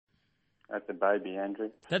That's a baby, Andrew.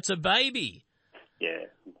 That's a baby. Yeah.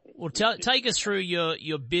 Well, take us through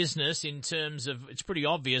your business in terms of, it's pretty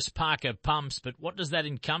obvious, Parker Pumps, but what does that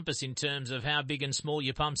encompass in terms of how big and small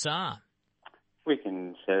your pumps are? We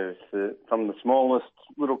can service from the smallest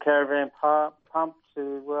little caravan pump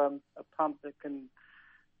to a pump that can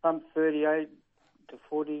pump 38 to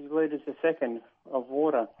 40 litres a second of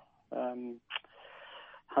water. Over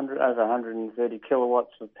 130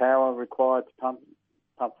 kilowatts of power required to pump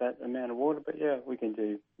that amount of water. But yeah, we can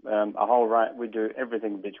do a whole range. We do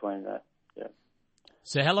everything between that. Yeah.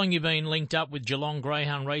 So how long you been linked up with Geelong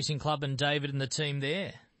Greyhound Racing Club and David and the team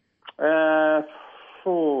there?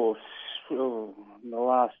 For the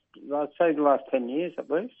last 10 years at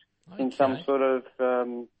least. Okay. In some sort of,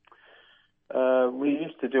 we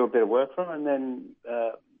used to do a bit of work for them, and then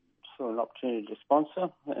saw an opportunity to sponsor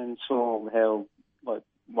and saw how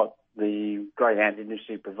what the greyhound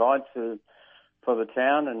industry provides for the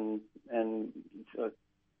town and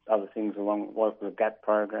other things along like the GAP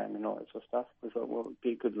program and all that sort of stuff. We thought, well, it'd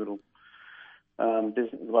be a good little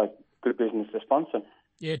good business to sponsor.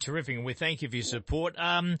 Yeah, terrific. And we thank you for your support.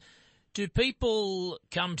 Do people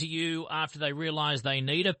come to you after they realise they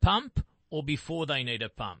need a pump or before they need a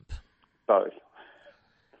pump? Both.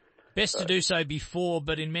 Best to do so before,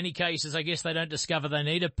 but in many cases, I guess they don't discover they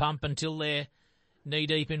need a pump until they're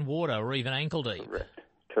knee-deep in water or even ankle-deep.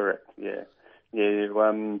 Correct, yeah. Yeah,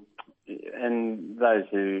 and those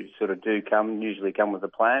who sort of do come usually come with a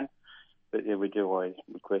plan, but yeah, we do always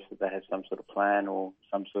request that they have some sort of plan or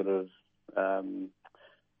some sort of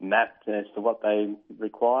map as to what they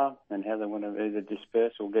require and how they want to either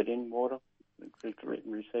disperse or get in water,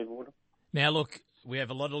 receive water. Now, look, we have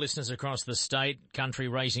a lot of listeners across the state, country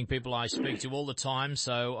racing people I speak to all the time,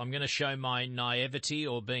 so I'm going to show my naivety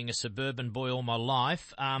or being a suburban boy all my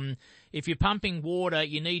life. If you're pumping water,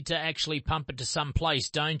 you need to actually pump it to some place,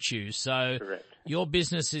 don't you? So correct. Your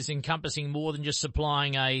business is encompassing more than just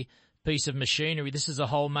supplying a piece of machinery. This is a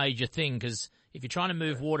whole major thing, because if you're trying to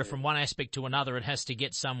move water from one aspect to another, it has to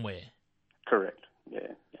get somewhere. Correct,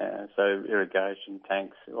 yeah. So irrigation,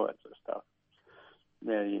 tanks, all that sort of stuff.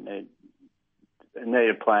 Yeah, you need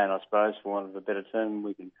a plan, I suppose, for want of a better term.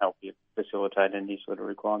 We can help you facilitate any sort of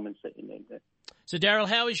requirements that you need there. So, Daryl,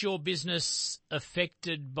 how is your business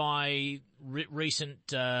affected by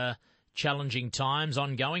recent challenging times,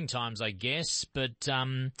 ongoing times, I guess? But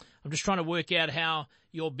I'm just trying to work out how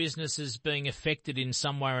your business is being affected in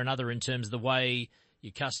some way or another in terms of the way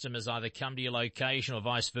your customers either come to your location or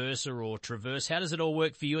vice versa or traverse. How does it all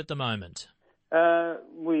work for you at the moment?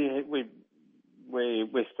 We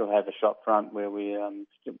still have a shop front where we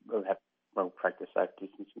practice safe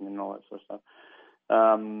distancing and all that sort of stuff.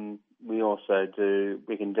 We also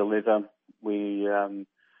we can deliver. We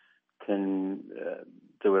can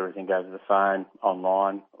do everything over the phone,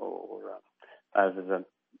 online, or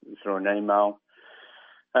through an email.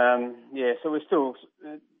 So we're still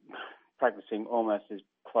practicing almost as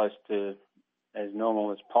close to as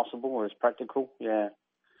normal as possible or as practical. Yeah.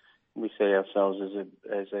 We see ourselves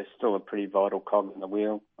as still a pretty vital cog in the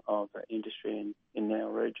wheel of the industry in our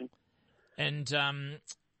region. And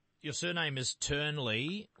your surname is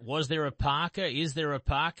Turnley. Was there a Parker? Is there a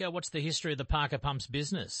Parker? What's the history of the Parker Pumps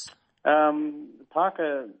business? The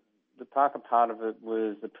Parker part of it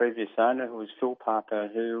was the previous owner, who was Phil Parker,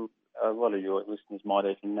 who a lot of your listeners might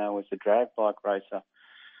even know as a drag bike racer,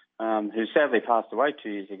 who sadly passed away 2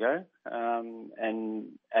 years ago. And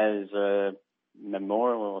as a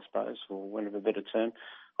memorial, I suppose, for want of a better term,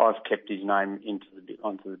 I've kept his name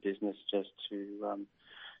onto the business just to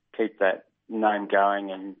keep that name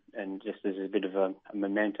going and just as a bit of a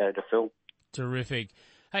memento to Phil. Terrific.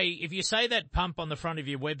 Hey, if you say that pump on the front of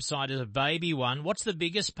your website is a baby one, what's the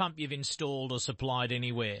biggest pump you've installed or supplied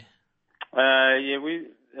anywhere?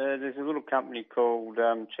 There's a little company called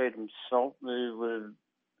Cheatham Salt who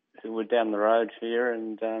were down the road here,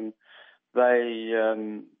 and they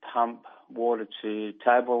pump water to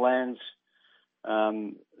tablelands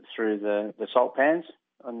through the salt pans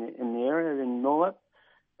in the area in Norlip.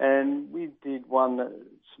 And we did one that's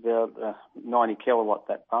about 90 kilowatt,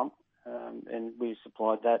 that pump, and we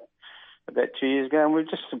supplied that about 2 years ago. And we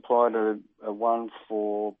just supplied a one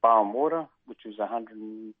for Barwon Water, which was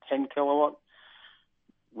 110 kilowatt,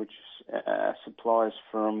 which supplies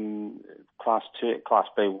from Class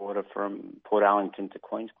B water from Port Arlington to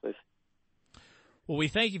Queenscliff. Well, we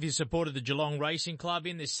thank you for your support of the Geelong Racing Club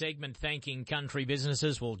in this segment, thanking country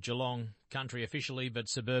businesses. Well, Geelong country officially, but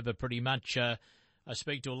Suburba pretty much. I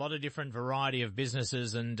speak to a lot of different variety of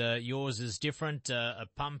businesses, and yours is different, a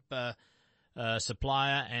pump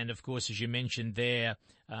supplier, and, of course, as you mentioned there,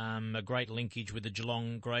 a great linkage with the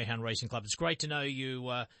Geelong Greyhound Racing Club. It's great to know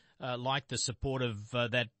you like the support of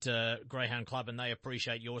that Greyhound Club, and they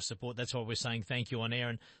appreciate your support. That's why we're saying thank you on air.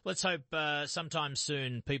 And let's hope sometime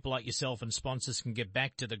soon people like yourself and sponsors can get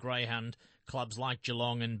back to the Greyhound clubs like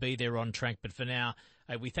Geelong and be there on track. But for now,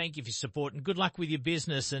 we thank you for your support and good luck with your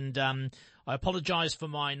business. And I apologise for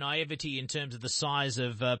my naivety in terms of the size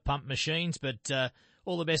of pump machines, but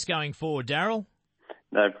all the best going forward, Daryl.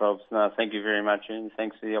 No problems. No, thank you very much, and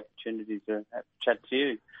thanks for the opportunity to chat to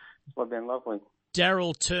you. It's been lovely.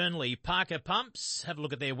 Daryl Turnley, Parker Pumps. Have a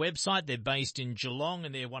look at their website. They're based in Geelong,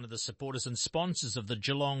 and they're one of the supporters and sponsors of the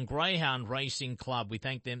Geelong Greyhound Racing Club. We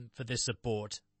thank them for their support.